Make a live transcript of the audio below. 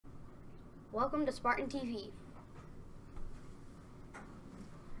Welcome to Spartan TV.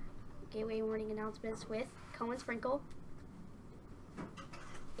 Gateway warning announcements with Cohen Sprinkle.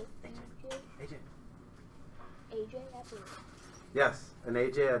 AJ. AJ Edwards. Yes, and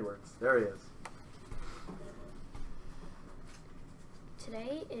AJ Edwards. There he is.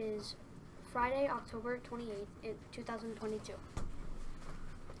 Today is Friday, October 28th, 2022.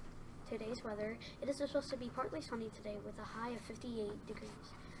 Today's weather, it is supposed to be partly sunny today with a high of 58 degrees.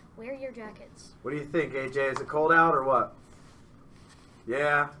 Wear your jackets. What do you think, AJ? Is it cold out or what?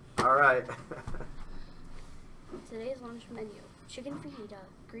 Yeah, all right. Today's lunch menu, chicken fajita,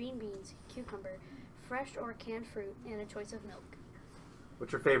 green beans, cucumber, fresh or canned fruit, and a choice of milk.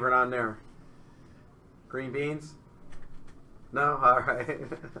 What's your favorite on there? Green beans? No? All right.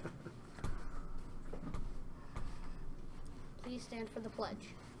 Please stand for the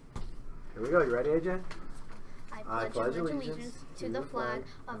pledge. Here we go. You ready, AJ? I pledge allegiance to the flag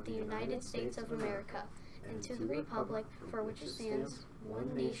of the United States of America and to the republic for which it stands,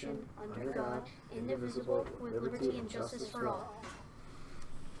 one nation, under God, indivisible, with liberty and justice for all.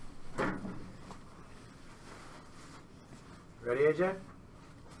 Ready, AJ?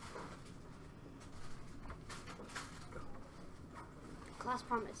 Class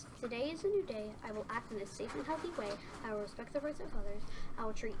promise. Today is a new day. I will act in a safe and healthy way. I will respect the rights of others. I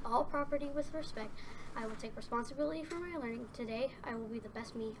will treat all property with respect. I will take responsibility for my learning. Today, I will be the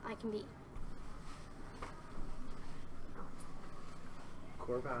best me I can be.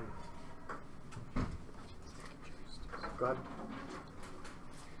 Core values. Go ahead.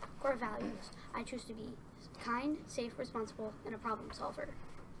 Core values. I choose to be kind, safe, responsible, and a problem solver.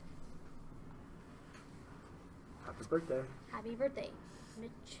 Happy birthday. Happy birthday,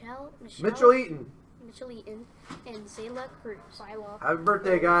 Mitchell Eaton. Mitchell Eaton and Zayla Cruz. Happy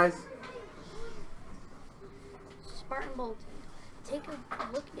birthday, guys. Spartan Bolton. Take a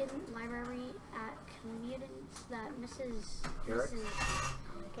look in library at communities that Mrs.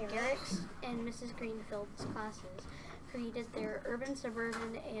 Garrick's and Mrs. Greenfield's classes created. Their urban,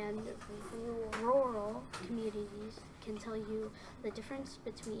 suburban, and rural communities can tell you the difference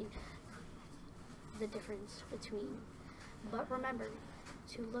between. But remember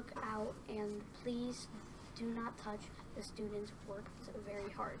to look out and please do not touch. The students worked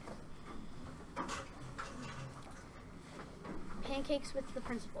very hard. Pancakes with the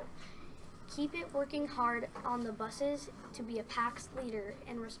principal. Keep it working hard on the buses to be a PAX leader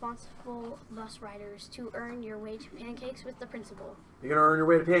and responsible bus riders to earn your way to pancakes with the principal. You're going to earn your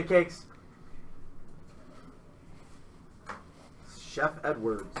way to pancakes? Chef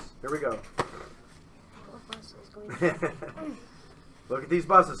Edwards. Here we go. What bus is going to Look at these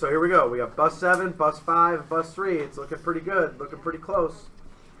buses. So here we go. We got bus 7, bus 5, bus 3. It's looking pretty good. Looking pretty close.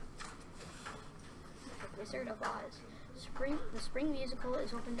 Wizard of Oz. The spring musical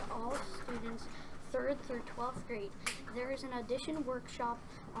is open to all students 3rd through 12th grade. There is an audition workshop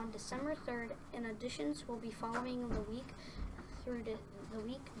on December 3rd, and auditions will be following the week through the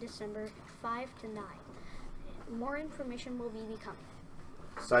week December 5 to 9. More information will be coming.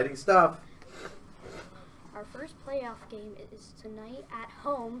 Exciting stuff. Our first playoff game is tonight at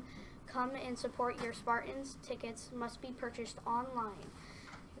home. Come and support your Spartans. Tickets must be purchased online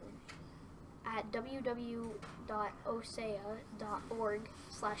at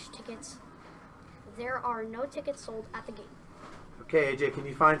www.osea.org/tickets. There are no tickets sold at the game. Okay, AJ, can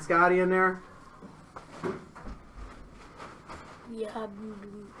you find Scotty in there? Yeah,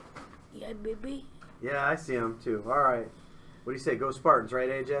 baby. Yeah, I see him too. All right. What do you say? Go Spartans, right,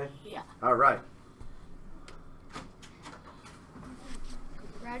 AJ? Yeah. All right.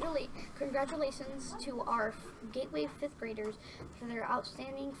 Congratulations to our Gateway 5th graders for their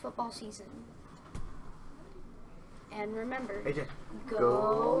outstanding football season. And remember, AJ,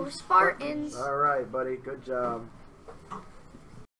 go Spartans! All right, buddy. Good job.